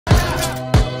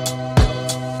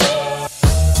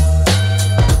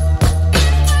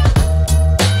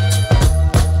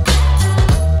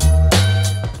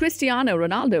Cristiano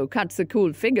Ronaldo cuts a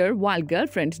cool figure while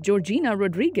girlfriend Georgina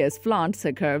Rodriguez flaunts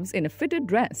her curves in a fitted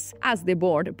dress as they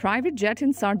board a private jet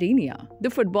in Sardinia. The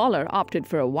footballer opted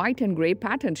for a white and grey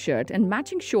patterned shirt and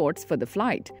matching shorts for the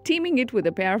flight, teaming it with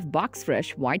a pair of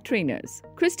box-fresh white trainers.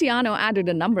 Cristiano added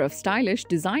a number of stylish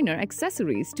designer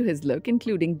accessories to his look,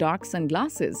 including dark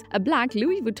sunglasses, a black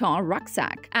Louis Vuitton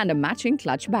rucksack, and a matching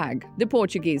clutch bag. The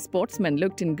Portuguese sportsman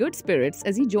looked in good spirits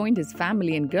as he joined his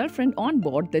family and girlfriend on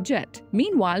board the jet.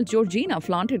 Meanwhile, Georgina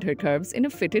flaunted her curves in a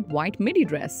fitted white midi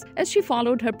dress as she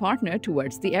followed her partner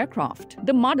towards the aircraft.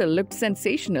 The model looked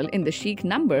sensational in the chic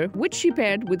number, which she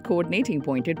paired with coordinating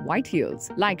pointed white heels.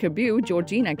 Like her beau,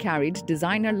 Georgina carried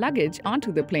designer luggage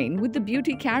onto the plane, with the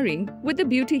beauty carrying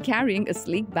a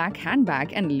sleek back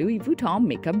handbag and Louis Vuitton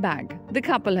makeup bag. The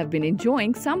couple have been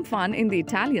enjoying some fun in the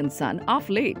Italian sun of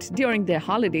late during their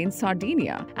holiday in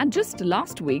Sardinia, and just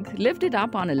last week lived it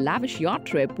up on a lavish yacht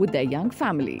trip with their young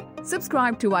family.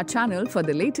 Subscribe to our channel for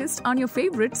the latest on your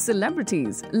favorite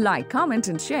celebrities. Like, comment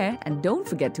and share, and don't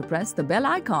forget to press the bell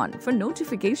icon for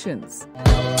notifications.